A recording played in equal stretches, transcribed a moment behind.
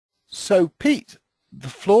So, Pete, the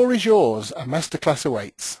floor is yours. A masterclass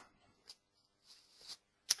awaits.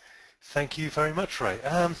 Thank you very much, Ray.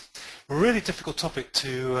 Really difficult topic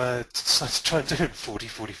to decide to try and do in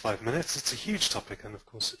 40-45 minutes. It's a huge topic, and of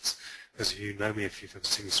course, it's, those of you who know me, if you've ever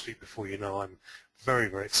seen me speak before, you know I'm very,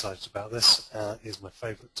 very excited about this. It is my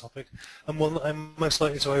favourite topic, and one that I'm most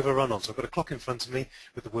likely to overrun on. So I've got a clock in front of me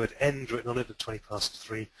with the word end written on it at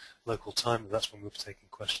 3:20 local time, and that's when we'll be taking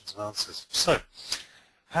questions and answers. So,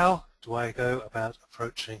 how do I go about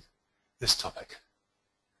approaching this topic?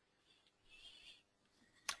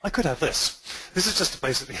 I could have this. This is just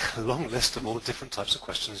basically a long list of all the different types of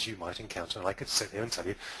questions you might encounter, and I could sit here and tell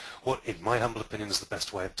you what, in my humble opinion, is the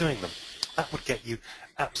best way of doing them. That would get you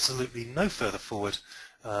absolutely no further forward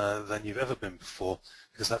than you've ever been before,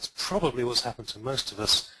 because that's probably what's happened to most of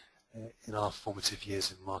us in our formative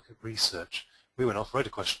years in market research. We went off, wrote a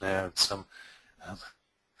questionnaire, and some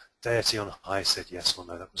deity on high said yes or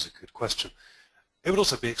no, that was a good question. It would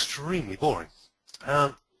also be extremely boring.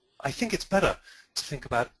 I think it's better to think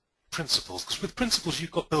about principles, because with principles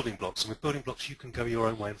you've got building blocks, and with building blocks you can go your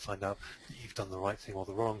own way and find out that you've done the right thing or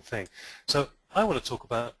the wrong thing. So I want to talk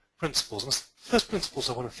about principles, and the first principles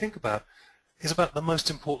I want to think about is about the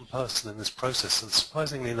most important person in this process, and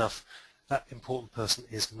surprisingly enough, that important person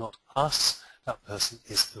is not us, that person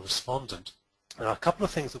is the respondent. There are a couple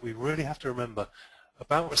of things that we really have to remember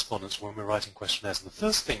about respondents when we're writing questionnaires. And the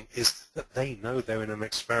first thing is that they know they're in an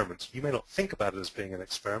experiment. You may not think about it as being an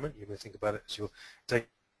experiment, you may think about it as your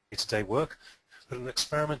day-to-day work, but an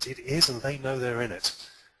experiment it is, and they know they're in it.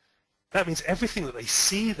 That means everything that they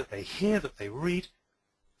see, that they hear, that they read,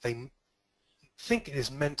 they think it is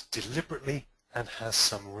meant deliberately and has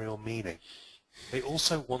some real meaning. They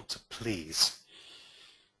also want to please.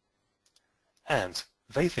 And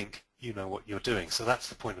they think you know what you're doing. So that's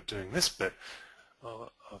the point of doing this bit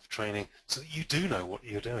of training, so that you do know what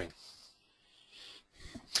you're doing.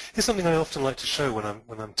 Here's something I often like to show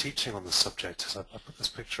when I'm teaching on this subject. So I put this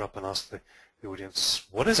picture up and ask the audience,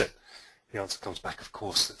 what is it? The answer comes back, of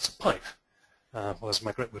course, it's a pipe. Well, as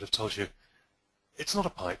Margaret would have told you, it's not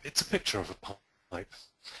a pipe, it's a picture of a pipe.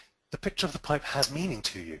 The picture of the pipe has meaning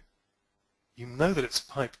to you. You know that it's a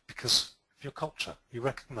pipe because of your culture. You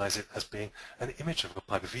recognize it as being an image of a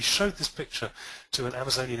pipe. If you showed this picture to an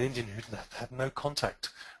Amazonian Indian who had no contact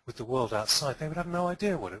with the world outside, they would have no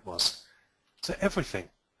idea what it was. So everything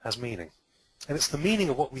has meaning. And it's the meaning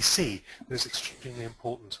of what we see that is extremely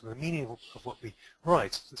important, and the meaning of what we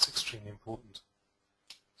write that's extremely important.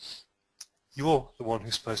 You're the one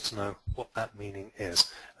who's supposed to know what that meaning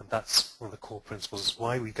is, and that's one of the core principles. It's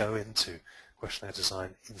why we go into questionnaire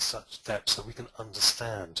design in such depth, so we can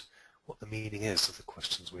understand what the meaning is of the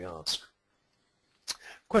questions we ask.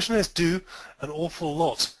 Questionnaires do an awful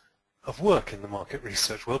lot of work in the market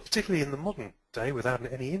research world, particularly in the modern day without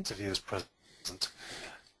any interviewers present.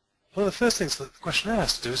 One of the first things that the questionnaire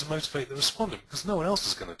has to do is motivate the respondent, because no one else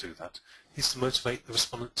is going to do that. It needs to motivate the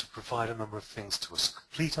respondent to provide a number of things to us,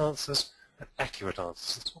 complete answers and accurate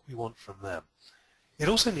answers. That's what we want from them. It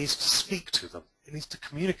also needs to speak to them. It needs to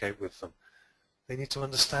communicate with them. They need to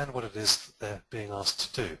understand what it is that they're being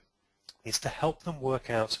asked to do. It needs to help them work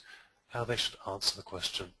out how they should answer the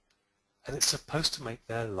question. And it's supposed to make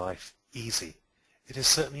their life easy. It is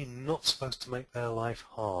certainly not supposed to make their life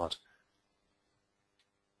hard.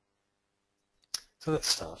 So let's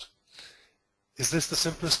start. Is this the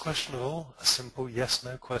simplest question of all? A simple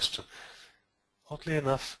yes-no question? Oddly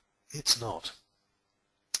enough, it's not.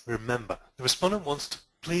 Remember, the respondent wants to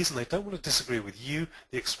please, and they don't want to disagree with you,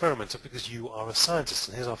 the experimenter, because you are a scientist.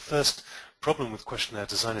 And here's our first problem with questionnaire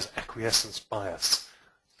design, is acquiescence bias.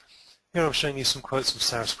 Here I'm showing you some quotes from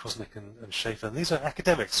Saris, Krosnick and Schaefer, and these are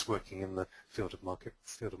academics working in the field of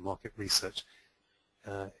market research,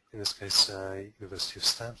 in this case, University of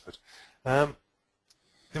Stanford.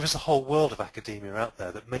 There is a whole world of academia out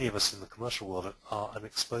there that many of us in the commercial world are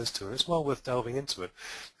unexposed to, and it's well worth delving into it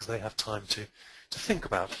because they have time to think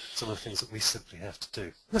about some of the things that we simply have to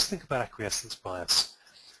do. Let's think about acquiescence bias.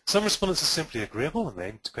 Some respondents are simply agreeable and they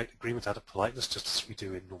aim to create agreement out of politeness, just as we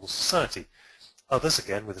do in normal society. Others,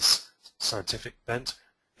 again, with a scientific bent,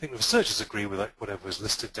 think the researchers agree with whatever is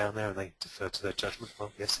listed down there and they defer to their judgment.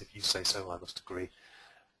 Well, yes, if you say so, I must agree.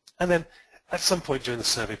 And then at some point during the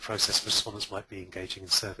survey process, respondents might be engaging in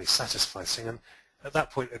survey satisficing, and at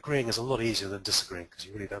that point agreeing is a lot easier than disagreeing because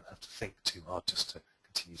you really don't have to think too hard just to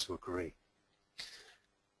continue to agree.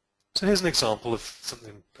 So here's an example of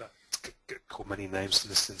something that called many names. In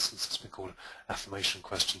this instance, it's been called an affirmation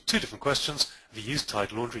question. Two different questions. Have you used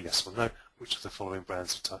Tide laundry? Yes or no. Which of the following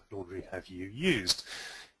brands of Tide laundry have you used?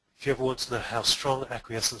 If you ever want to know how strong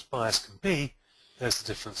acquiescence bias can be, there's the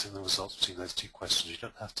difference in the results between those two questions. You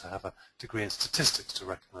don't have to have a degree in statistics to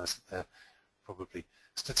recognize that they're probably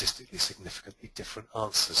statistically significantly different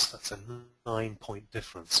answers. That's a 9-point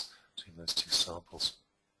difference between those two samples.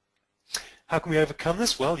 How can we overcome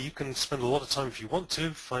this? Well, you can spend a lot of time, if you want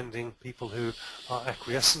to, finding people who are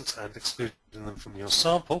acquiescent and excluding them from your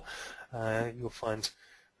sample. You'll find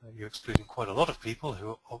you're excluding quite a lot of people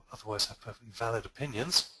who otherwise have perfectly valid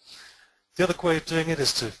opinions. The other way of doing it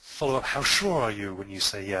is to follow up, how sure are you when you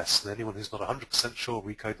say yes? And anyone who's not 100% sure,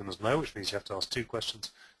 we code them as no, which means you have to ask 2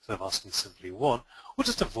 questions instead of asking simply 1, or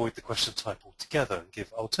just avoid the question type altogether and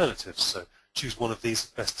give alternatives. So choose one of these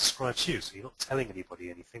that best describes you. So you're not telling anybody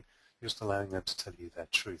anything, you're just allowing them to tell you their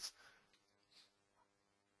truth.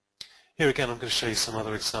 Here again, I'm going to show you some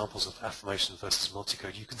other examples of affirmation versus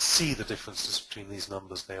multicode. You can see the differences between these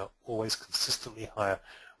numbers. They are always consistently higher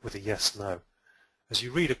with a yes-no. As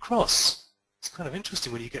you read across, it's kind of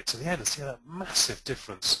interesting when you get to the end and see that massive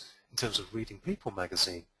difference in terms of reading People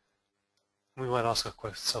magazine. And we might ask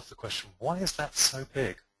ourselves the question, why is that so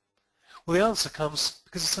big? Well, the answer comes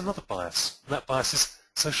because it's another bias, and that bias is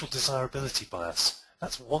social desirability bias.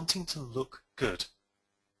 That's wanting to look good.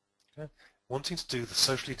 Okay? Wanting to do the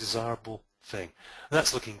socially desirable thing. And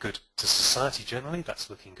that's looking good to society generally, that's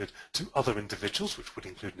looking good to other individuals, which would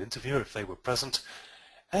include an interviewer if they were present,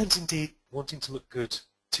 and indeed wanting to look good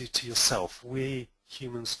to yourself. We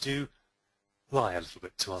humans do lie a little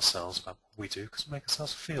bit to ourselves about what we do because we make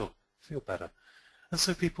ourselves feel better. And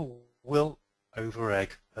so people will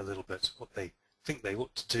over-egg a little bit what they think they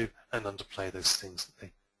ought to do and underplay those things that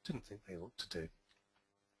they didn't think they ought to do.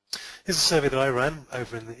 Here's a survey that I ran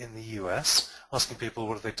over in the US, asking people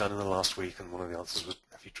what have they done in the last week, and one of the answers was,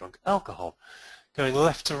 have you drunk alcohol? Going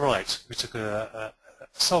left to right, we took a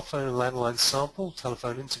cell phone and landline sample,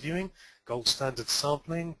 telephone interviewing, gold standard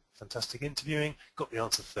sampling, fantastic interviewing, got the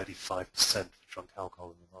answer 35% for drunk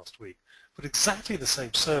alcohol in the last week. Put exactly the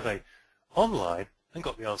same survey online and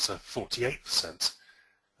got the answer 48%.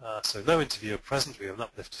 So no interviewer present, we have an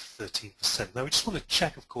uplift of 13%. Now we just want to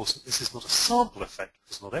check, of course, that this is not a sample effect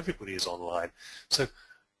because not everybody is online. So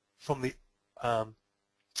from the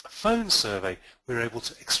phone survey, we were able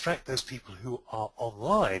to extract those people who are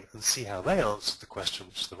online and see how they answered the question,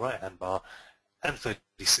 which is the right-hand bar, and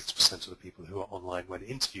 36% of the people who are online when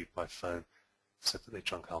interviewed by phone said that they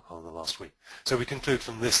drank alcohol in the last week. So we conclude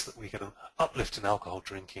from this that we get an uplift in alcohol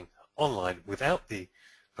drinking online without the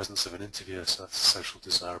presence of an interviewer, so that's a social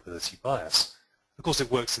desirability bias. Of course, it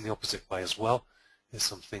works in the opposite way as well. There's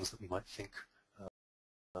some things that we might think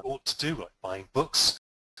ought to do, like buying books.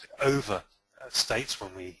 Over states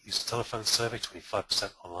when we use a telephone survey,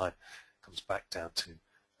 25% online, comes back down to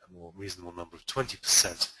a more reasonable number of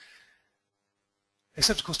 20%.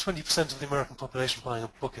 Except, of course, 20% of the American population buying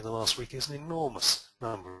a book in the last week is an enormous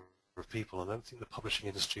number of people, and I don't think the publishing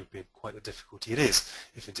industry would be in quite the difficulty it is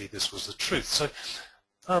if indeed this was the truth. So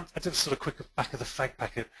I did a sort of quick back of the fag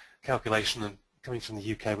packet calculation, and coming from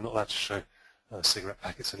the UK, we're not allowed to show cigarette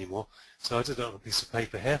packets anymore. So I did it on a piece of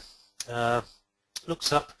paper here.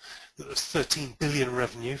 Looked up that there's 13 billion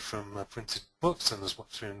revenue from printed books, and there's what,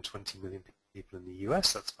 320 million people in the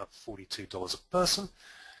US. That's about $42 a person.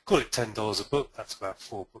 Call it $10 a book. That's about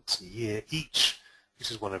 4 books a year each,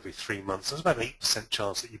 which is 1 every 3 months. There's about an 8%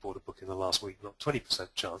 chance that you bought a book in the last week, not 20%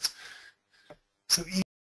 chance. So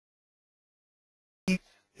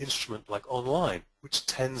instrument like online, which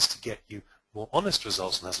tends to get you more honest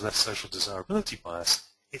results and has less social desirability bias,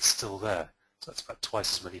 it's still there. So that's about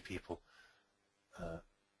twice as many people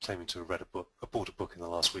claiming to have read a book, or bought a book in the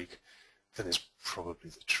last week, than is probably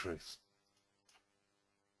the truth.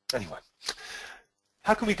 Anyway,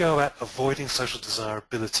 how can we go about avoiding social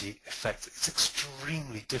desirability effects? It's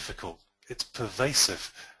extremely difficult. It's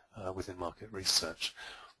pervasive within market research.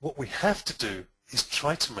 What we have to do is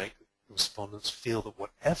try to make respondents feel that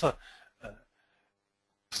whatever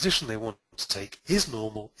position they want to take is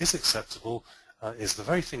normal, is acceptable, is the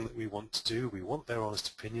very thing that we want to do. We want their honest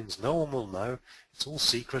opinions. No one will know. It's all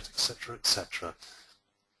secret, etc., etc.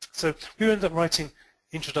 So we end up writing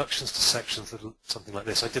introductions to sections that are something like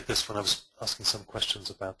this. I did this when I was asking some questions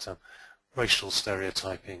about racial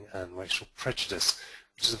stereotyping and racial prejudice,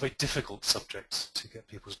 which is a very difficult subject to get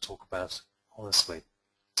people to talk about honestly.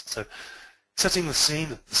 So setting the scene,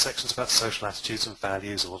 the sections about social attitudes and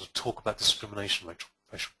values, a lot of talk about discrimination,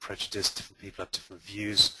 racial prejudice, different people have different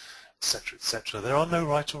views, etc., etc. There are no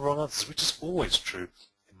right or wrong answers, which is always true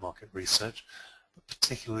in market research, but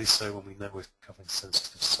particularly so when we know we're covering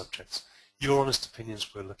sensitive subjects. Your honest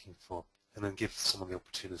opinions we're looking for, and then give someone the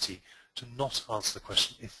opportunity to not answer the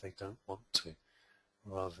question if they don't want to,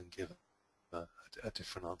 rather than give a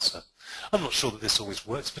different answer. I'm not sure that this always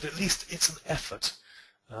works, but at least it's an effort,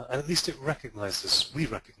 and at least we recognize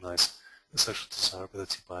the social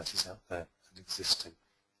desirability biases out there and existing.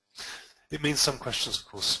 It means some questions, of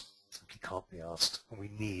course, simply can't be asked, and we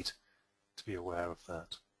need to be aware of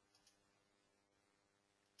that.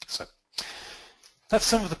 So, that's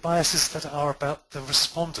some of the biases that are about the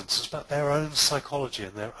respondents. It's about their own psychology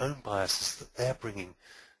and their own biases that they're bringing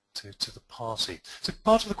to the party. So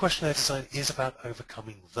part of the questionnaire design is about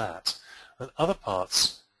overcoming that. And other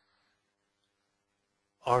parts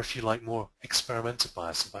are, if you like, more experimental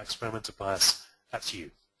bias. And by experimental bias, that's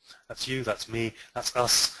you. That's you, that's me, that's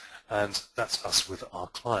us, and that's us with our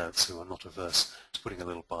clients who are not averse to putting a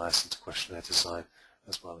little bias into questionnaire design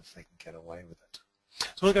as well if they can get away with it.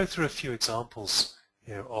 So we'll go through a few examples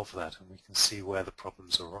here of that, and we can see where the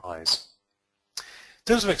problems arise. In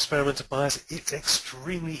terms of experimental bias, it's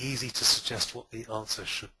extremely easy to suggest what the answer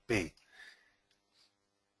should be.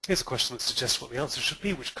 Here's a question that suggests what the answer should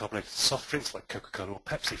be: which carbonated soft drinks like Coca-Cola or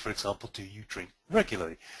Pepsi, for example, do you drink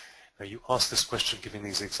regularly? Now, you ask this question giving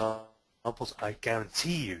these examples, I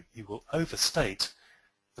guarantee you will overstate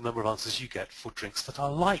the number of answers you get for drinks that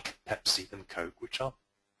are like Pepsi and Coke, which are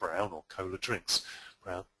brown or cola drinks,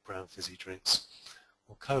 brown fizzy drinks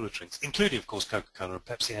or cola drinks, including, of course, Coca-Cola and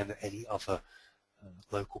Pepsi and any other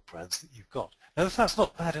local brands that you've got. Now, if that's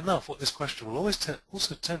not bad enough, what this question will always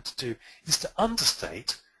also tend to do is to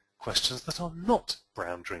understate questions that are not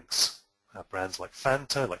brown drinks. Brands like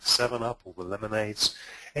Fanta, like 7-Up, or the lemonades,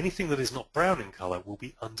 anything that is not brown in colour will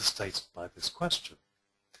be understated by this question.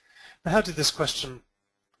 Now, how did this question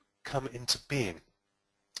come into being?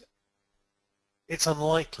 It's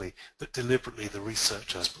unlikely that deliberately the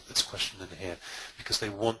researchers put this question in here because they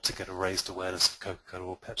want to get a raised awareness of Coca-Cola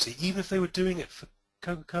or Pepsi, even if they were doing it for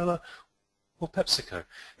Coca-Cola or PepsiCo.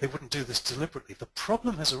 They wouldn't do this deliberately. The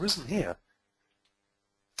problem has arisen here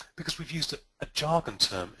because we've used a jargon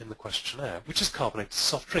term in the questionnaire, which is carbonated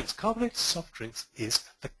soft drinks. Carbonated soft drinks is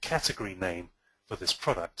the category name for this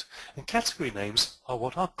product. And category names are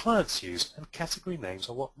what our clients use, and category names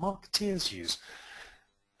are what marketeers use,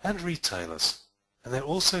 and retailers. And they're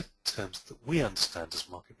also terms that we understand as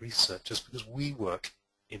market researchers because we work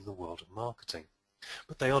in the world of marketing.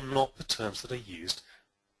 But they are not the terms that are used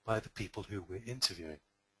by the people who we're interviewing.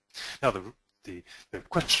 Now, the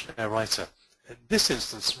questionnaire writer in this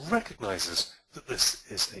instance recognizes that this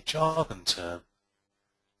is a jargon term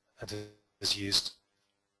and has used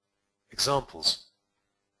examples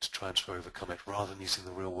to try and overcome it rather than using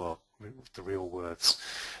the real words.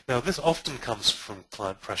 Now, this often comes from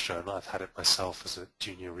client pressure, and I've had it myself as a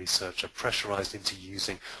junior researcher, pressurized into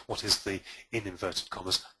using what is the, in inverted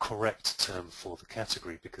commas, correct term for the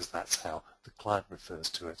category because that's how the client refers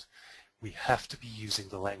to it. We have to be using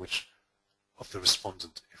the language of the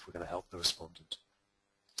respondent if we're going to help the respondent.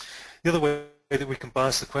 The other way that we can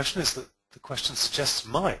bias the question is that the question suggests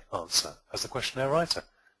my answer as the questionnaire writer.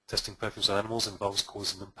 Testing perfumes on animals involves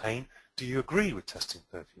causing them pain. Do you agree with testing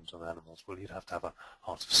perfumes on animals? Well, you'd have to have a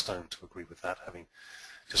heart of stone to agree with that, having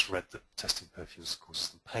just read that testing perfumes causes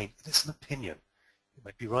them pain. It's an opinion. It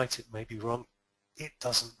may be right, it may be wrong. It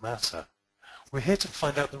doesn't matter. We're here to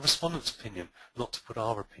find out the respondent's opinion, not to put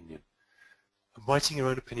our opinion. And writing your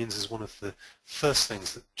own opinions is one of the first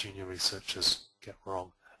things that junior researchers get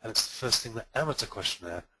wrong, and it's the first thing that amateur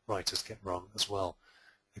questionnaire writers get wrong as well.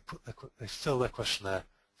 They fill their questionnaire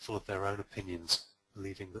full of their own opinions,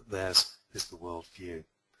 believing that theirs is the world view.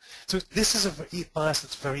 So this is a bias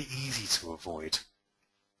that's very easy to avoid.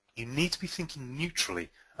 You need to be thinking neutrally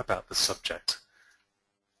about the subject.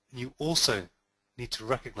 And you also need to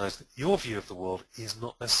recognize that your view of the world is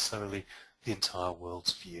not necessarily the entire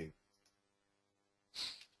world's view.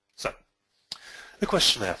 So, the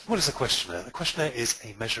questionnaire. What is a questionnaire? The questionnaire is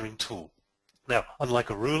a measuring tool. Now, unlike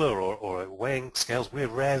a ruler or a weighing scales, we're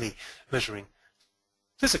rarely measuring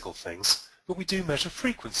physical things, but we do measure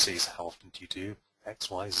frequencies. How often do you do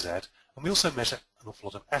X, Y, Z? And we also measure an awful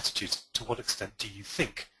lot of attitudes. To what extent do you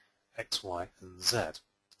think X, Y, and Z?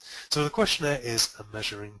 So the questionnaire is a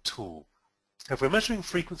measuring tool. If we're measuring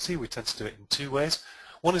frequency, we tend to do it in two ways.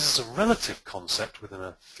 One is as a relative concept within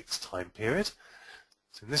a fixed time period.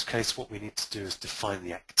 So in this case, what we need to do is define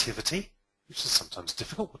the activity, which is sometimes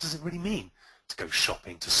difficult. What does it really mean to go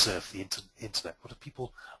shopping, to surf the internet? What do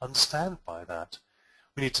people understand by that?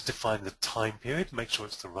 We need to define the time period, make sure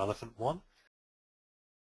it's the relevant one.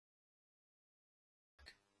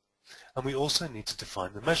 And we also need to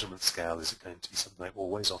define the measurement scale. Is it going to be something like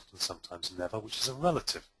always, often, sometimes, never, which is a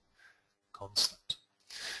relative concept.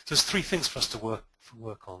 So there's three things for us to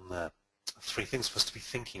work on there. Three things for us to be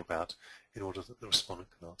thinking about in order that the respondent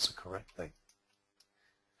can answer correctly.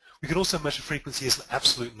 We can also measure frequency as an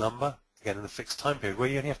absolute number, again in a fixed time period, where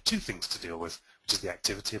you only have two things to deal with, which is the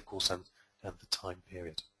activity, of course, and the time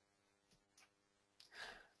period.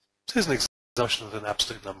 So here's an example of an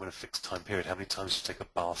absolute number in a fixed time period, how many times you take a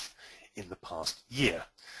bath in the past year.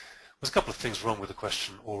 There's a couple of things wrong with the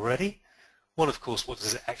question already. One, of course, what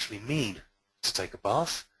does it actually mean to take a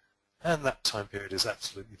bath? And that time period is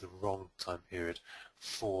absolutely the wrong time period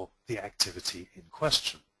for the activity in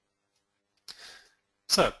question.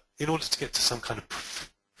 So, in order to get to some kind of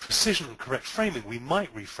precision and correct framing, we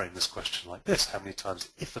might reframe this question like this. How many times,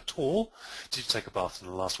 if at all, did you take a bath in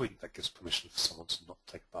the last week? That gives permission for someone to not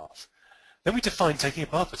take a bath. Then we define taking a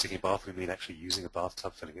bath. By taking a bath, we mean actually using a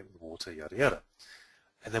bathtub, filling it with water, yada yada.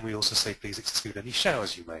 And then we also say, please exclude any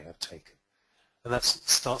showers you may have taken. And that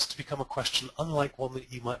starts to become a question unlike one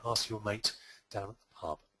that you might ask your mate down at the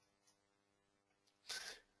pub.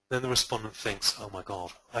 Then the respondent thinks, oh my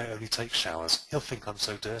God, I only take showers. He'll think I'm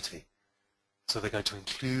so dirty. So they're going to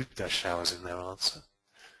include their showers in their answer.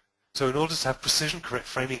 So in order to have precision, correct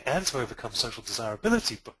framing, and to overcome social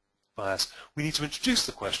desirability bias, we need to introduce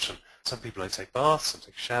the question. Some people don't take baths, some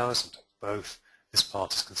take showers, some take both. This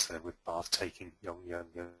part is concerned with bath taking, young,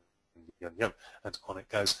 and on it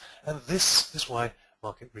goes. And this is why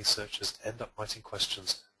market researchers end up writing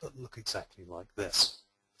questions that look exactly like this.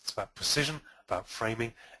 It's about precision, about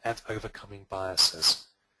framing, and overcoming biases.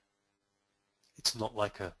 It's not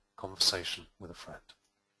like a conversation with a friend.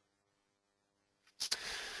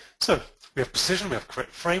 So, we have precision, we have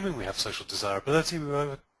correct framing, we have social desirability we've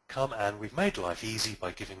overcome, and we've made life easy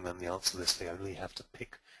by giving them the answer list. They only have to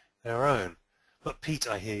pick their own. But Pete,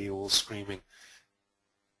 I hear you all screaming,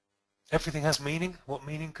 everything has meaning? What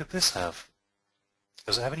meaning could this have?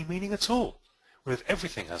 Does it have any meaning at all? Well, if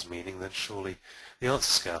everything has meaning, then surely the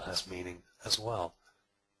answer scale has meaning as well.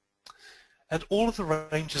 And all of the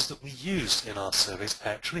ranges that we use in our surveys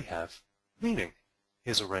actually have meaning.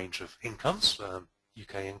 Here's a range of incomes,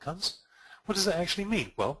 UK incomes. What does that actually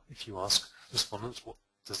mean? Well, if you ask respondents what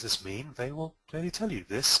does this mean, they will clearly tell you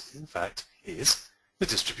this, in fact, is the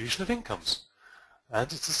distribution of incomes.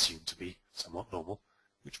 And it's assumed to be somewhat normal,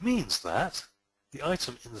 which means that the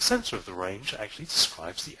item in the center of the range actually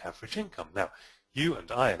describes the average income. Now, you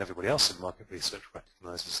and I and everybody else in market research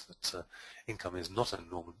recognizes that income is not a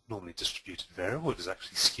normally distributed variable. It is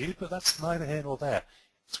actually skewed, but that's neither here nor there.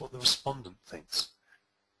 It's what the respondent thinks.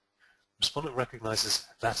 The respondent recognizes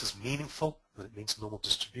that as meaningful, that it means normal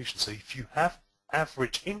distribution. So if you have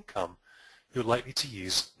average income, you're likely to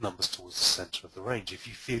use numbers towards the center of the range. If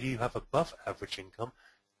you feel you have above average income,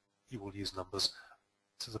 you will use numbers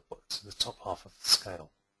to the top half of the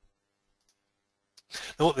scale.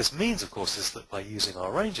 Now what this means, of course, is that by using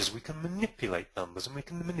our ranges, we can manipulate numbers and we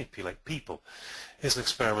can manipulate people. Here's an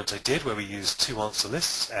experiment I did where we used two answer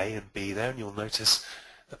lists, A and B there, and you'll notice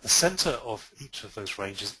that the center of each of those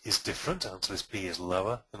ranges is different. Answer list B is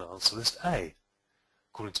lower than answer list A.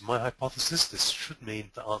 According to my hypothesis, this should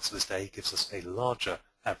mean that answer list A gives us a larger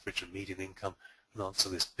average and median income than answer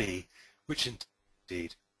list B, which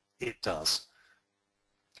indeed it does,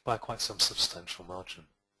 by quite some substantial margin.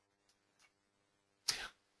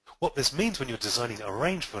 What this means when you're designing a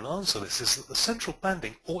range for an answer list is that the central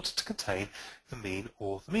banding ought to contain the mean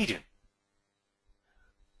or the median.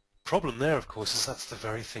 Problem there, of course, is that's the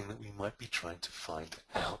very thing that we might be trying to find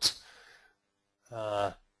out,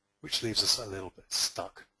 which leaves us a little bit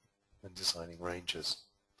stuck when designing ranges.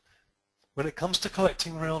 When it comes to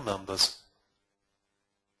collecting real numbers,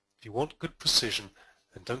 if you want good precision,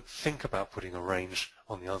 then don't think about putting a range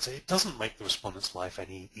on the answer. It doesn't make the respondent's life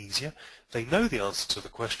any easier. They know the answer to the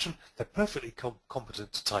question, they're perfectly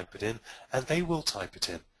competent to type it in, and they will type it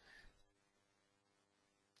in.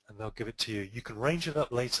 And they'll give it to you. You can range it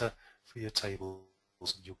up later for your tables,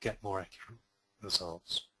 and you'll get more accurate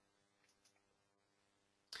results.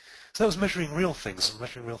 So that was measuring real things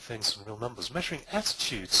and real numbers. Measuring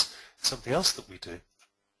attitudes is something else that we do.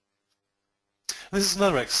 And this is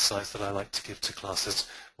another exercise that I like to give to classes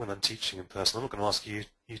when I'm teaching in person. I'm not going to ask you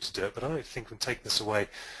to do it, but I don't think we can take this away,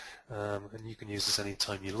 and you can use this any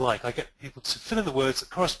time you like. I get people to fill in the words that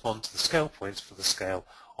correspond to the scale points for the scale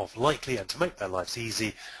of likely, and to make their lives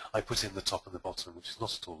easy, I put in the top and the bottom, which is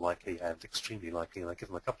not at all likely and extremely likely, and I give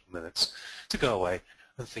them a couple of minutes to go away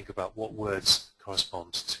and think about what words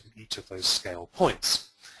correspond to each of those scale points.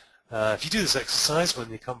 If you do this exercise, when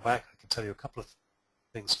you come back, I can tell you a couple of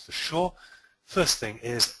things for sure. First thing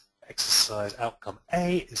is exercise outcome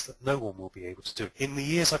A is that no one will be able to do it. In the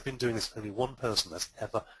years I've been doing this, only one person has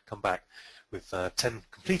ever come back with 10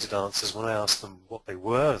 completed answers. When I asked them what they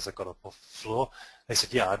were as I got up off the floor, they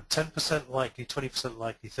said, yeah, I'm 10% likely, 20%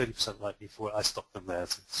 likely, 30% likely for it. I stopped them there.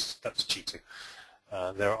 That's cheating.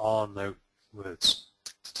 There are no words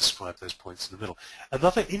to describe those points in the middle.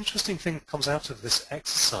 Another interesting thing that comes out of this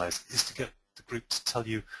exercise is to get the group to tell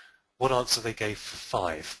you what answer they gave for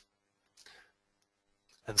 5.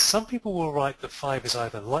 And some people will write that 5 is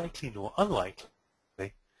either likely nor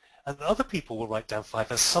unlikely, and other people will write down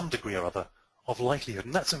 5 as some degree or other of likelihood.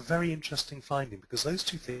 And that's a very interesting finding because those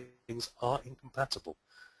two things are incompatible.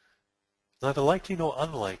 Neither likely nor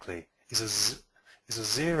unlikely is a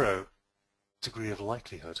 0 degree of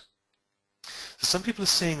likelihood. So some people are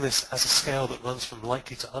seeing this as a scale that runs from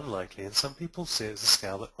likely to unlikely, and some people see it as a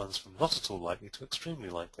scale that runs from not at all likely to extremely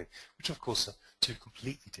likely, which of course are two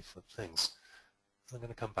completely different things. I'm going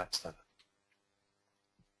to come back to that.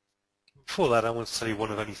 Before that, I want to tell you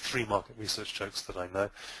one of only 3 market research jokes that I know.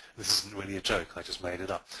 This isn't really a joke, I just made it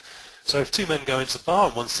up. So if 2 men go into the bar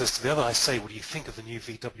and one says to the other, I say, what do you think of the new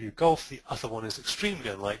VW Golf? The other one is extremely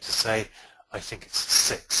unlikely to say, I think it's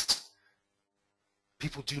 6.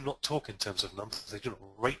 People do not talk in terms of numbers. They do not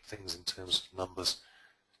rate things in terms of numbers.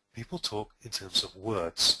 People talk in terms of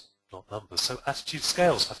words, not numbers. So attitude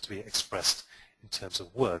scales have to be expressed in terms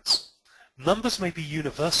of words. Numbers may be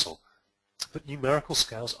universal, but numerical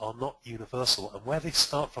scales are not universal, and where they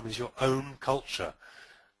start from is your own culture.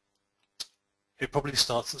 It probably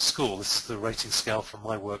starts at school. This is the rating scale from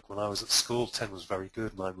my work when I was at school. 10 was very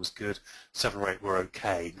good, 9 was good, 7 or 8 were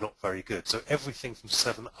okay, not very good. So everything from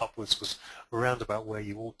 7 upwards was around about where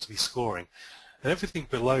you ought to be scoring. And everything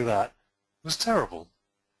below that was terrible,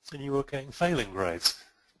 and you were getting failing grades.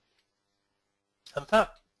 And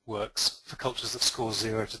that works for cultures that score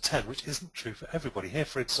 0 to 10, which isn't true for everybody. Here,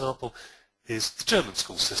 for example, is the German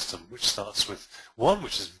school system, which starts with 1,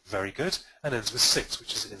 which is very good, and ends with 6,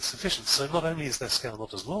 which is insufficient. So not only is their scale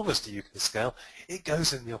not as long as the UK scale, it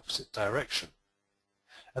goes in the opposite direction.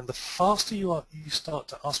 And the faster you start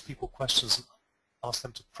to ask people questions and ask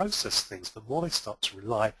them to process things, the more they start to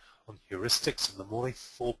rely on heuristics and the more they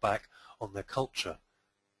fall back on their culture.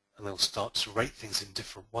 And they'll start to rate things in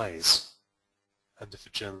different ways. And if a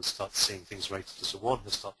German starts seeing things rated as a 1,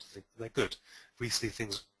 they'll start to think that they're good. If we see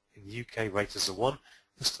things in the UK rated as a 1,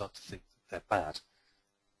 we'll start to think that they're bad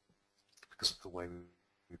because of the way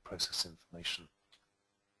we process information.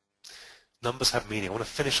 Numbers have meaning. I want to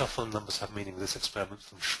finish off on numbers have meaning with this experiment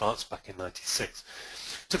from Schwartz back in '96.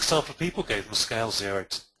 Took a sample of people, gave them a scale 0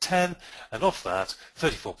 to 10, and of that,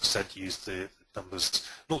 34% used the numbers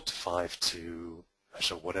 0 to 5 to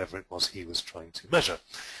measure whatever it was he was trying to measure.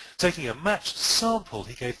 Taking a matched sample,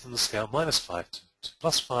 he gave them the scale -5 to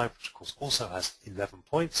 +5, which of course also has 11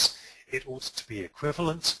 points. It ought to be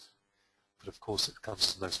equivalent, but of course it comes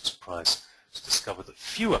as no surprise to discover that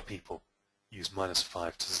fewer people use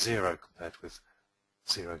 -5 to 0 compared with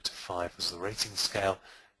 0 to 5 as the rating scale,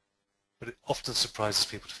 but it often surprises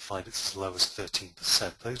people to find it's as low as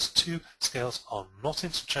 13%. Those two scales are not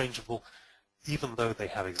interchangeable, even though they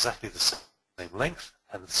have exactly the same length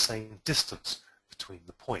and the same distance between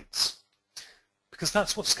the points. Because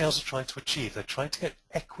that's what scales are trying to achieve. They're trying to get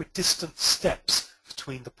equidistant steps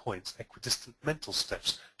between the points, equidistant mental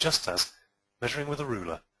steps, just as measuring with a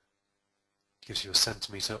ruler gives you a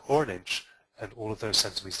centimetre or an inch, and all of those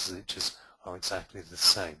centimetres and inches are exactly the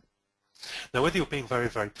same. Now, whether you're being very,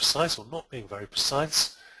 very precise or not being very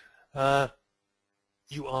precise,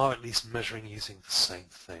 you are at least measuring using the same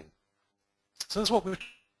thing. So that's what we're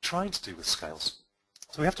trying to do with scales.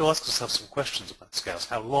 So we have to ask ourselves some questions about scales.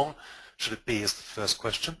 How long should it be is the first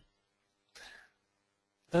question?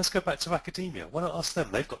 Let's go back to academia. Why not ask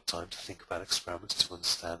them? They've got time to think about experiments to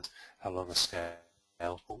understand how long a scale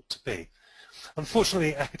ought to be.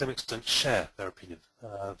 Unfortunately, academics don't share their opinion.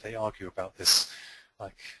 They argue about this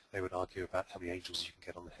like they would argue about how many angels you can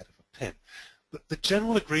get on the head of a pin. But the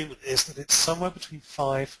general agreement is that it's somewhere between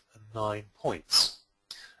 5 and 9 points.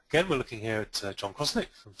 Again, we're looking here at John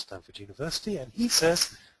Krosnick from Stanford University, and he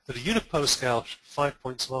says that a unipolar scale should be 5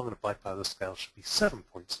 points long and a bipolar scale should be 7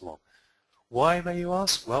 points long. Why, may you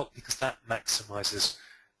ask? Well, because that maximizes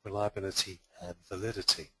reliability and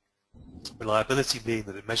validity. Reliability being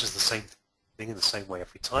that it measures the same thing in the same way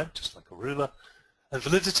every time, just like a ruler, and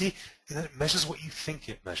validity in that it measures what you think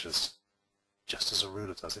it measures, just as a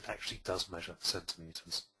ruler does. It actually does measure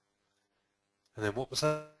centimeters. And then what was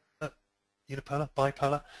that? Unipolar?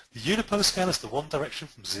 Bipolar? The unipolar scale is the one direction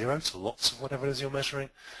from 0 to lots of whatever it is you're measuring,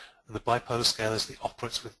 and the bipolar scale is the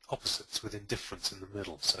opposites with indifference in the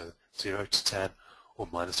middle, so 0 to 10 or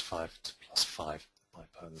 -5 to +5, the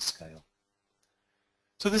bipolar scale.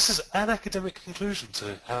 So this is an academic conclusion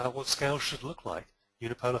to what scales should look like.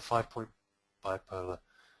 Unipolar 5-point, bipolar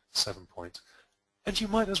 7-point. And you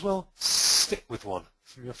might as well stop stick with one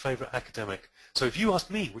from your favorite academic. So if you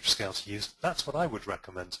asked me which scale to use, that's what I would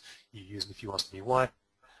recommend you use. And if you asked me why,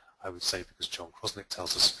 I would say because John Krosnick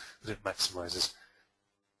tells us that it maximizes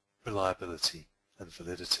reliability and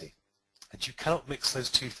validity. And you cannot mix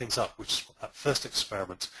those two things up, which is what that first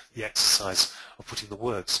experiment, the exercise of putting the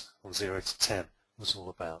words on 0 to 10, was all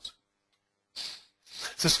about.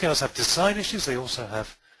 So scales have design issues, they also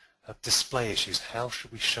have display issues. How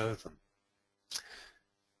should we show them?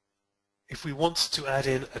 If we want to add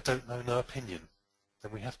in a don't know, no opinion,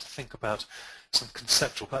 then we have to think about some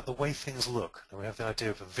conceptual, about the way things look. And we have the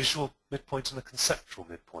idea of a visual midpoint and a conceptual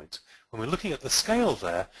midpoint. When we're looking at the scale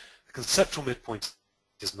there, the conceptual midpoint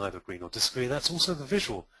is neither agree nor disagree, and that's also the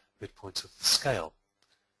visual midpoint of the scale.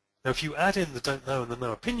 Now if you add in the don't know and the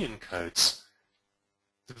no opinion codes,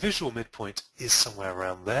 the visual midpoint is somewhere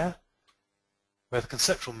around there, where the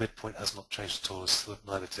conceptual midpoint has not changed at all, it's still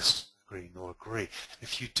neither disagree nor agree.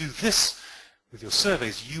 If you do this with your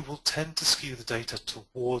surveys, you will tend to skew the data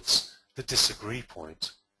towards the disagree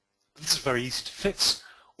point. This is very easy to fix.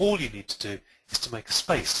 All you need to do is to make a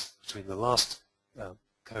space between the last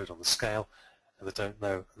code on the scale and the don't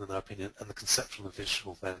know and the no opinion, and the conceptual and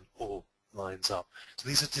visual then all lines up. So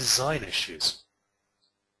these are design issues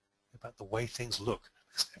about the way things look,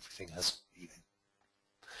 because everything has meaning.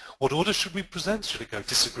 What order should we present? Should it go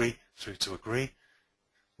disagree through to agree,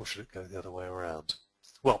 or should it go the other way around?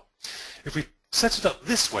 Well, if we set it up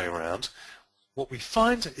this way around, what we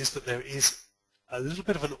find is that there is a little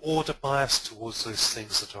bit of an order bias towards those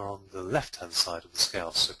things that are on the left-hand side of the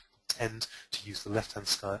scale. So people tend to use the left-hand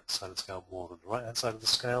side of the scale more than the right-hand side of the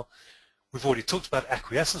scale. We've already talked about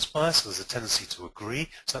acquiescence bias, so there's a tendency to agree,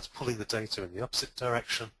 so that's pulling the data in the opposite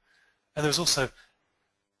direction. And there's also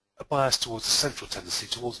a bias towards a central tendency,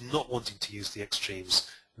 towards not wanting to use the extremes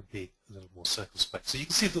and be a little more circumspect. So you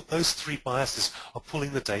can see that those three biases are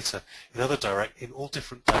pulling the data in all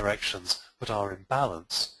different directions, but are in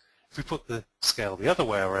balance. If we put the scale the other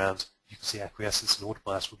way around, you can see acquiescence and order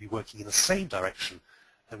bias will be working in the same direction,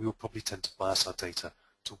 and we will probably tend to bias our data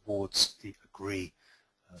towards the agree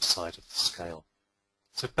side of the scale.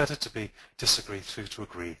 So better to be disagree through to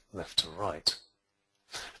agree, left to right.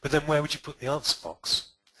 But then where would you put the answer box?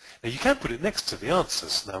 Now you can put it next to the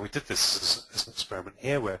answers. Now we did this as an experiment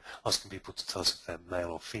here, where asking people to tell us if they're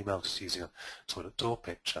male or female, just using a toilet door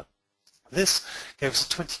picture. This gave us a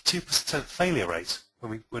 22% failure rate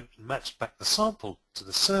when we went and matched back the sample to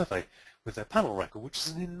the survey with their panel record, which is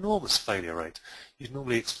an enormous failure rate. You'd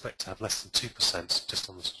normally expect to have less than 2% just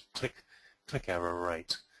on the click error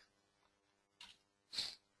rate.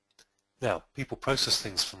 Now, people process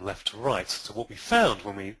things from left to right, so what we found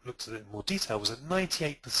when we looked at it in more detail was that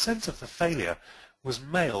 98% of the failure was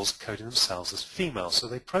males coding themselves as females. So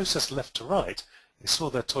they processed left to right, they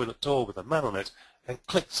saw their toilet door with a man on it, and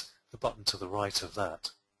clicked the button to the right of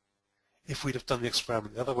that. If we'd have done the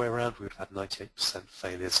experiment the other way around, we would have had 98%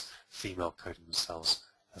 failures, female coding themselves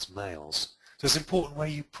as males. So it's important where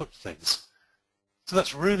you put things. So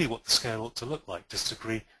that's really what the scale ought to look like,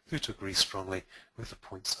 disagree through to agree strongly, with the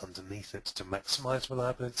points underneath it to maximize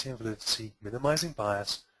reliability and validity, minimizing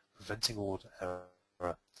bias, preventing order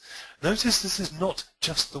error. Notice this is not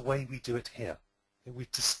just the way we do it here.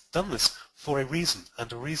 We've just done this for a reason,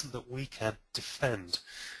 and a reason that we can defend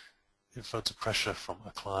in front of pressure from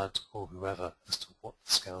a client or whoever as to what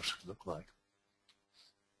the scale should look like.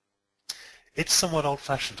 It's somewhat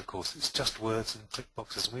old-fashioned, of course. It's just words and click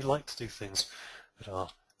boxes, and we like to do things that are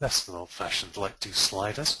less than old-fashioned, like do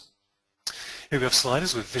sliders. Here we have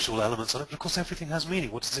sliders with visual elements on it, but of course everything has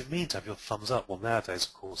meaning. What does it mean to have your thumbs up? Well, nowadays,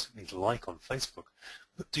 of course, it means like on Facebook.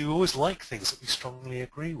 But do you always like things that we strongly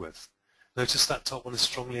agree with? Notice that top one is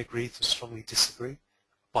strongly agree to strongly disagree,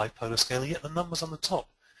 bipolar scale, and yet the numbers on the top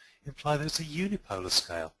imply that it's a unipolar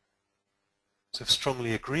scale. So if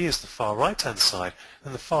strongly agree is the far right-hand side,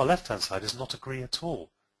 then the far left-hand side is not agree at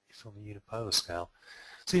all, if on the unipolar scale.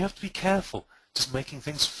 So you have to be careful just making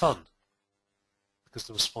things fun, because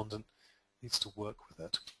the respondent needs to work with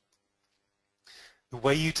it. The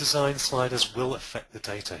way you design sliders will affect the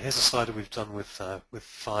data. Here's a slider we've done with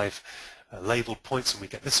 5 labeled points, and we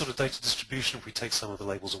get this sort of data distribution. If we take some of the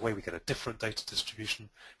labels away, we get a different data distribution.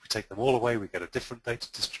 If we take them all away, we get a different data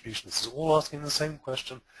distribution. This is all asking the same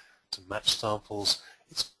question to match samples.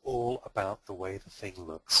 It's all about the way the thing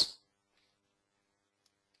looks.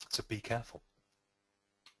 So be careful.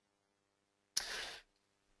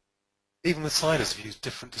 Even with sliders, if you use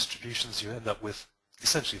different distributions, you end up with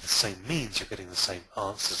essentially the same means. You're getting the same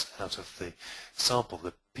answers out of the sample.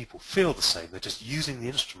 The people feel the same. They're just using the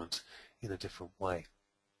instrument in a different way.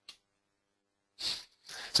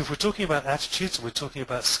 So if we're talking about attitudes and we're talking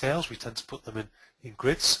about scales, we tend to put them in in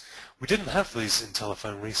grids. We didn't have these in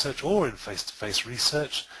telephone research or in face-to-face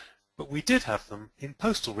research, but we did have them in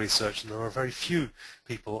postal research, and there are very few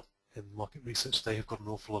people in market research today who've got an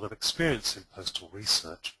awful lot of experience in postal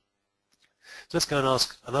research. So let's go and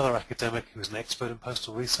ask another academic who is an expert in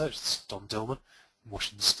postal research. This is Don Dillman from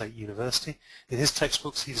Washington State University. In his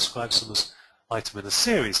textbooks he describes them as item in a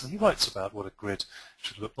series, and he writes about what a grid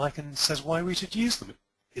should look like and says why we should use them. It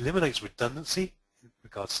eliminates redundancy in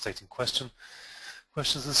regard to stating questions and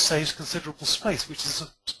saves considerable space, which is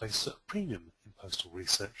a space at a premium in postal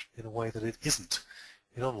research in a way that it isn't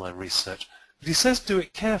in online research. But he says do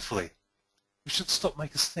it carefully. We should stop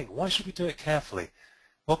making us think. Why should we do it carefully?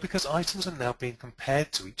 Well, because items are now being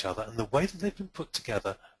compared to each other, and the way that they've been put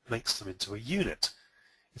together makes them into a unit.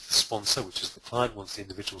 If the sponsor, which is the client, wants the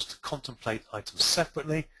individuals to contemplate items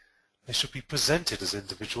separately, they should be presented as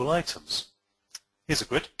individual items. Here's a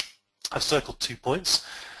grid. I've circled 2 points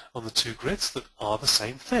on the 2 grids that are the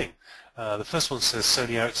same thing. The first one says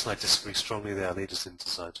Sony Ericsson, I disagree strongly, they are leaders in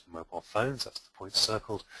design for mobile phones. That's the point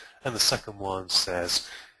circled. And the second one says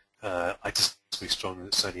I disagree strongly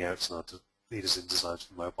that Sony Ericsson are leaders in design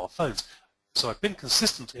for mobile phones. So I've been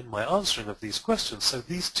consistent in my answering of these questions, so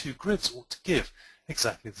these 2 grids ought to give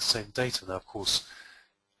exactly the same data. Now, of course,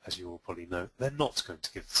 as you all probably know, they're not going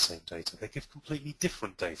to give the same data. They give completely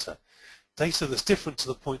different data. Data that's different to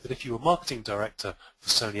the point that if you were marketing director for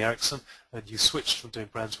Sony Ericsson and you switched from doing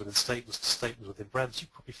brands within statements to statements within brands, you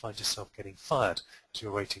probably find yourself getting fired as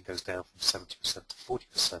your rating goes down from 70% to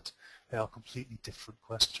 40%. They are completely different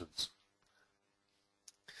questions.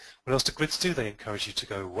 What else do grids do? They encourage you to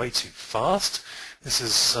go way too fast. This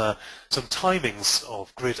is some timings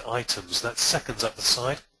of grid items. That's seconds up the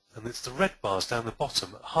side, and it's the red bars down the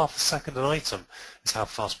bottom. Half a second an item is how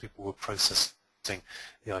fast people were processing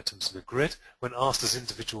the items in a grid. When asked as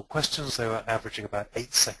individual questions, they were averaging about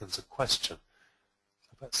 8 seconds a question.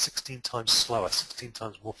 About 16 times slower, 16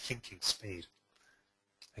 times more thinking speed.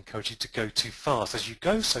 Encourage you to go too fast. As you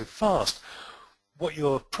go so fast, what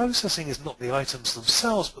you're processing is not the items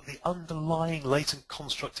themselves, but the underlying latent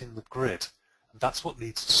construct in the grid. And that's what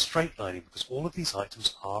leads to straight lining, because all of these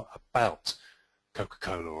items are about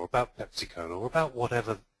Coca-Cola or about Pepsi-Cola or about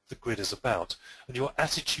whatever the grid is about. And your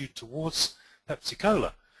attitude towards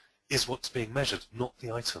Pepsi-Cola is what's being measured, not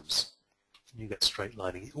the items. And you get straight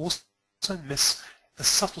lining. You also miss the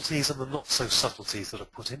subtleties and the not-so-subtleties that are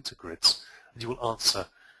put into grids, and you will answer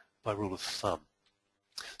by rule of thumb.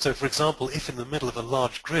 So, for example, if in the middle of a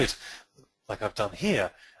large grid, like I've done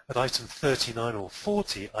here, at item 39 or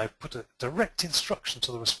 40, I put a direct instruction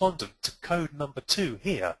to the respondent to code number 2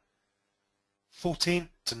 here, 14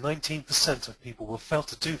 to 19% of people will fail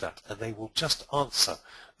to do that, and they will just answer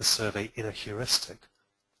the survey in a heuristic.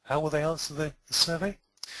 How will they answer the survey?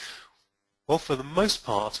 Well, for the most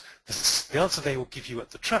part, the answer they will give you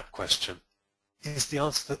at the trap question is the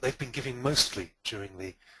answer that they've been giving mostly during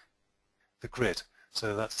the grid.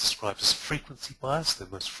 So that's described as frequency bias. The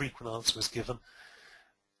most frequent answer is given.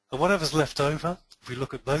 And whatever's left over, if we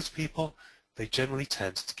look at those people, they generally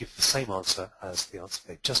tend to give the same answer as the answer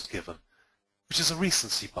they've just given, which is a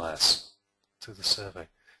recency bias to the survey.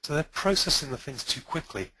 So they're processing the things too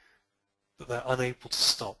quickly that they're unable to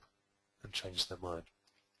stop and change their mind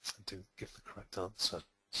and to give the correct answer.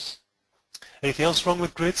 Anything else wrong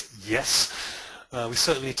with grids? Yes. We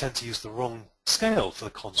certainly tend to use the wrong scale for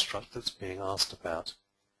the construct that's being asked about.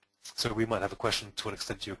 So we might have a question, to what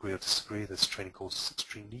extent do you agree or disagree this training course is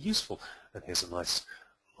extremely useful, and here's a nice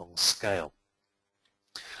long scale.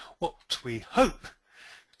 What we hope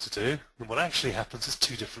to do, and what actually happens, is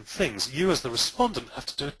 2 different things. You as the respondent have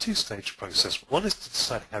to do a 2-stage process. One is to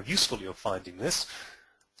decide how useful you're finding this,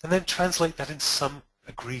 and then translate that into some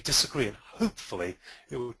agree, disagree, and hopefully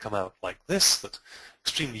it would come out like this, that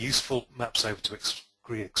extremely useful maps over to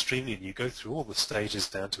agree extremely, and you go through all the stages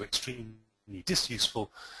down to extremely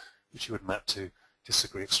disuseful, which you would map to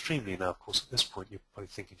disagree extremely. Now, of course, at this point you're probably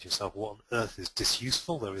thinking to yourself, what on earth is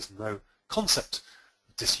disuseful? There is no concept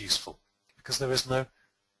of disuseful, because there is no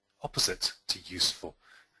opposite to useful.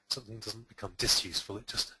 Something doesn't become disuseful, it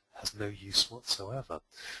just has no use whatsoever.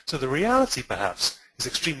 So the reality, perhaps, is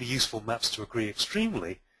extremely useful maps to agree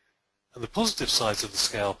extremely, and the positive sides of the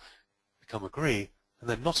scale become agree, and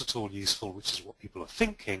then not at all useful, which is what people are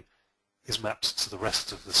thinking, is mapped to the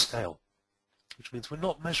rest of the scale, which means we're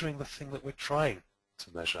not measuring the thing that we're trying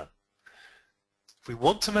to measure. If we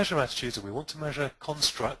want to measure attitudes and we want to measure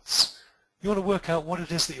constructs, you want to work out what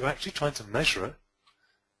it is that you're actually trying to measure,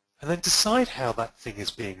 and then decide how that thing is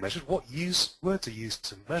being measured, what words are used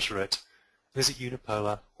to measure it, and is it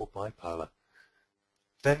unipolar or bipolar.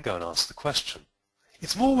 Then go and ask the question.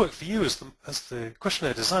 It's more work for you as the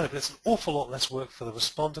questionnaire designer, but it's an awful lot less work for the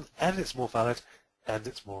respondent, and it's more valid, and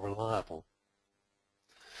it's more reliable.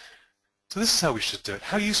 So this is how we should do it.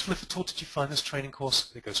 How useful, if at all, did you find this training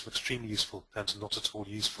course? It goes from extremely useful down to not at all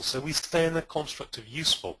useful. So we stay in the construct of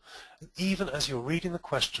useful. And even as you're reading the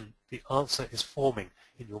question, the answer is forming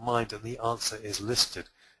in your mind and the answer is listed.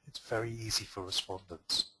 It's very easy for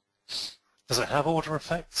respondents. Does it have order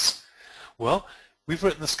effects? Well, we've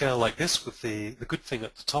written the scale like this with the good thing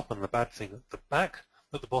at the top and the bad thing at the back,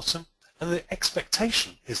 at the bottom. And the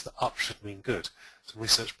expectation is that up should mean good. Some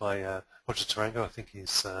research by Roger Tarango, I think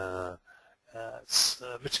he's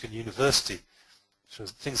Michigan University,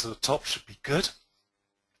 shows that things at the top should be good.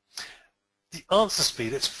 The answer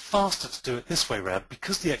speed, it's faster to do it this way around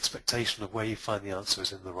because the expectation of where you find the answer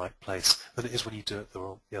is in the right place than it is when you do it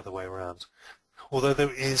the other way around. Although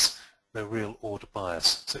there is no real order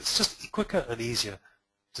bias. So it's just quicker and easier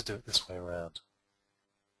to do it this way around.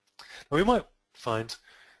 Now we might find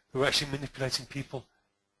that we're actually manipulating people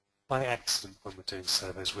by accident when we're doing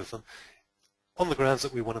surveys with them, on the grounds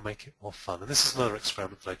that we want to make it more fun. And this is another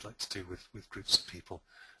experiment that I'd like to do with groups of people.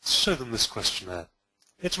 To show them this questionnaire.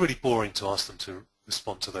 It's really boring to ask them to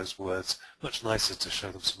respond to those words. Much nicer to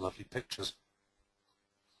show them some lovely pictures.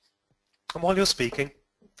 And while you're speaking,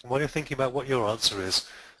 and while you're thinking about what your answer is,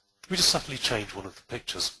 we just subtly change one of the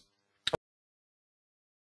pictures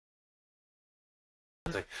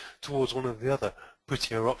towards one of the other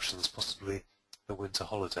prettier options, possibly the winter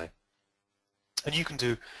holiday. And you can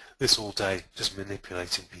do this all day, just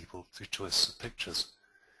manipulating people through choice of pictures.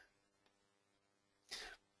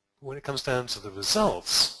 When it comes down to the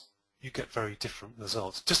results, you get very different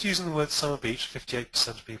results. Just using the word summer beach, 58%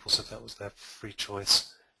 of people said that was their free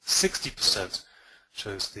choice. 60%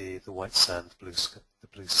 chose the white sand, the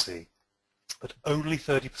blue sea. But only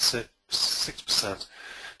 6%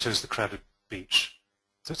 chose the crowded beach.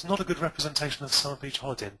 So it's not a good representation of the summer beach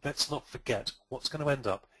holiday. And let's not forget what's going to end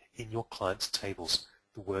up in your client's tables,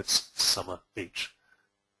 the words summer beach.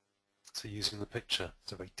 So using the picture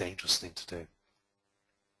is a very dangerous thing to do.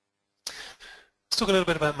 Let's talk a little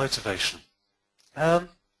bit about motivation. We're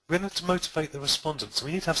going to motivate the respondent, so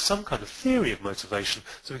we need to have some kind of theory of motivation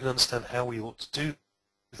so we can understand how we ought to do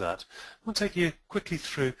that. I'll take you quickly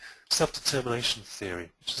through self-determination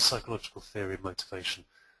theory, which is a psychological theory of motivation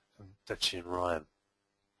from Detchi and Ryan.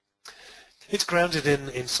 It's grounded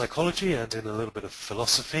in psychology and in a little bit of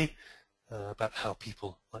philosophy about how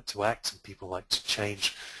people like to act and people like to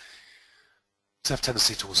change, to have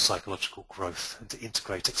tendency towards psychological growth and to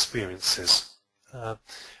integrate experiences.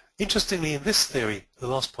 Interestingly, in this theory, the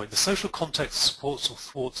last point, the social context supports or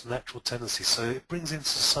thwarts natural tendencies, so it brings in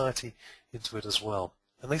society into it as well.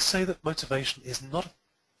 And they say that motivation is not a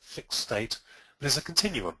fixed state, but is a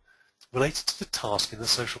continuum related to the task in the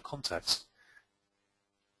social context.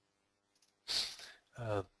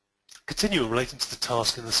 Continuum relating to the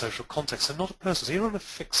task in the social context, so not a person. So you're on a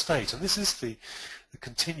fixed state, and this is the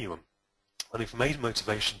continuum, running from aid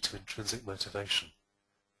motivation to intrinsic motivation.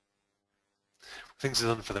 Things are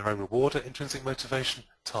done for their own reward at intrinsic motivation,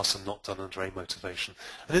 tasks are not done under a motivation.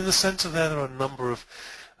 And in the center there are a number of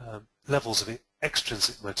levels of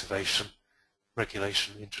extrinsic motivation,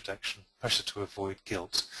 regulation, introduction, pressure to avoid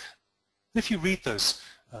guilt. And if you read those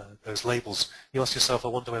labels, you ask yourself, I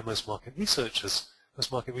wonder where most market research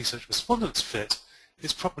respondents fit.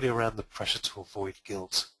 It's probably around the pressure to avoid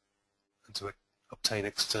guilt and to obtain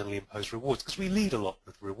externally imposed rewards, because we lead a lot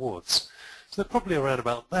with rewards. So they're probably around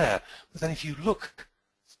about there. But then if you look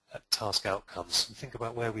at task outcomes and think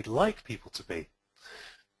about where we'd like people to be,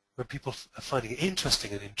 when people are finding it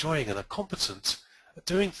interesting and enjoying and are competent at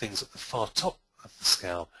doing things at the far top of the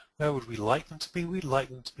scale, where would we like them to be? We'd like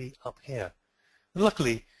them to be up here. And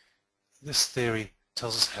luckily, this theory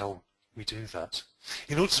tells us how we do that.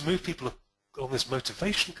 In order to move people on this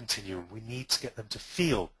motivation continuum, we need to get them to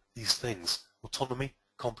feel these things: autonomy,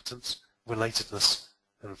 competence, relatedness,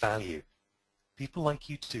 and value. People like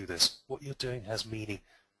you to do this. What you're doing has meaning,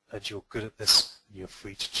 and you're good at this, and you're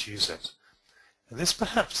free to choose it. And this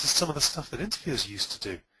perhaps is some of the stuff that interviewers used to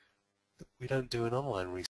do that we don't do in online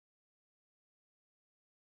research.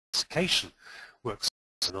 Gamification works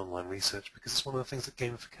in online research because it's one of the things that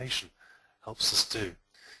gamification helps us do.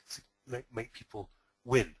 To make people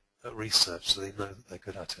win at research so they know that they're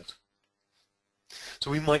good at it. So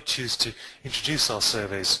we might choose to introduce our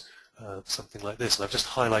surveys something like this, and I've just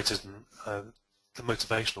highlighted the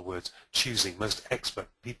motivational words: choosing, most expert,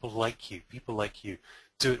 people like you,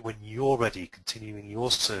 do it when you're ready, continuing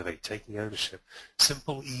your survey, taking ownership.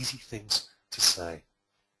 Simple, easy things to say.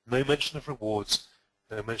 No mention of rewards,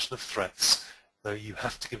 no mention of threats, though you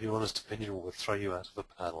have to give your honest opinion or we'll throw you out of the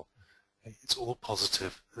panel. Okay? It's all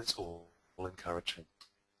positive and it's all encouraging.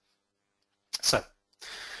 So,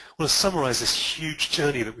 I want to summarize this huge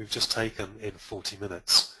journey that we've just taken in 40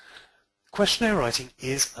 minutes. Questionnaire writing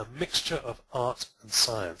is a mixture of art and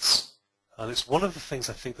science, and it's one of the things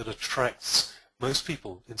I think that attracts most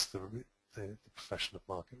people into the profession of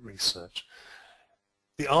market research.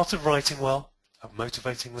 The art of writing well, of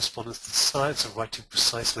motivating respondents, the science of writing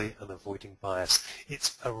precisely and avoiding bias.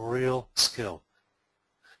 It's a real skill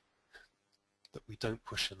that we don't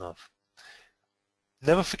push enough.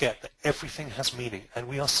 Never forget that everything has meaning, and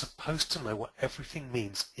we are supposed to know what everything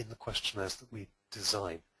means in the questionnaires that we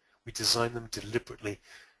design. We design them deliberately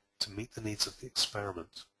to meet the needs of the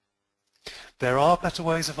experiment. There are better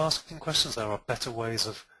ways of asking questions. There are better ways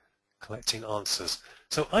of collecting answers.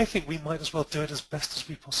 So I think we might as well do it as best as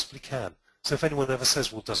we possibly can. So if anyone ever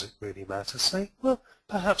says, well, does it really matter? Say, well,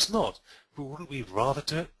 perhaps not. But wouldn't we rather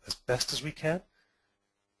do it as best as we can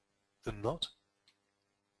than not?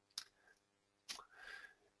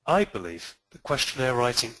 I believe that questionnaire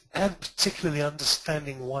writing, and particularly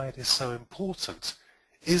understanding why it is so important,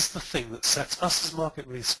 is the thing that sets us as market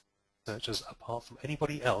researchers apart from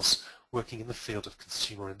anybody else working in the field of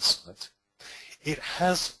consumer insight. It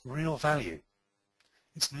has real value.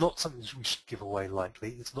 It's not something we should give away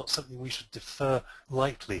lightly. It's not something we should defer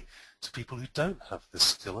lightly to people who don't have this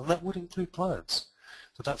skill, and that would include clients.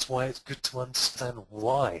 So that's why it's good to understand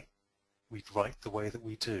why we write the way that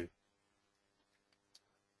we do,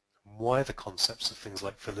 and why the concepts of things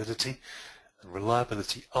like validity and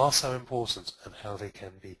reliability are so important and how they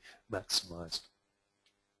can be maximized.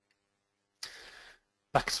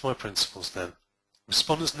 Back to my principles then.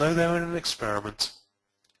 Respondents know they're in an experiment.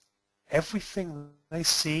 Everything they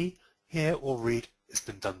see, hear or read has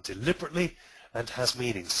been done deliberately and has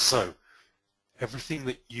meaning. So everything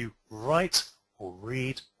that you write or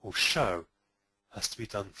read or show has to be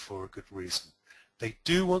done for a good reason. They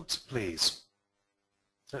do want to please.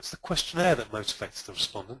 It's the questionnaire that motivates the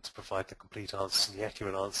respondent to provide the complete answers and the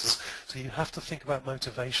accurate answers. So you have to think about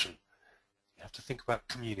motivation. You have to think about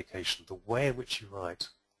communication, the way in which you write.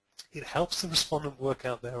 It helps the respondent work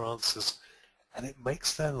out their answers, and it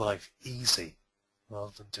makes their life easy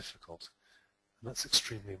rather than difficult. And that's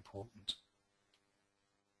extremely important.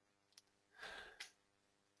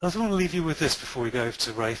 I just want to leave you with this before we go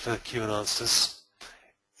to Ray for Q and answers.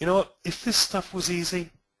 You know what? If this stuff was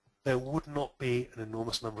easy, there would not be an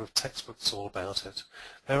enormous number of textbooks all about it.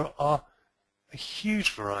 There are a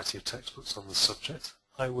huge variety of textbooks on the subject.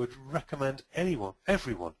 I would recommend everyone,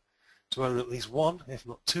 to own at least one, if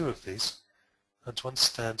not two of these, and to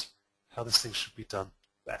understand how this thing should be done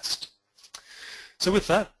best. So with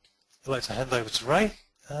that, I'd like to hand over to Ray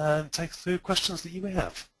and take through questions that you may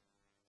have.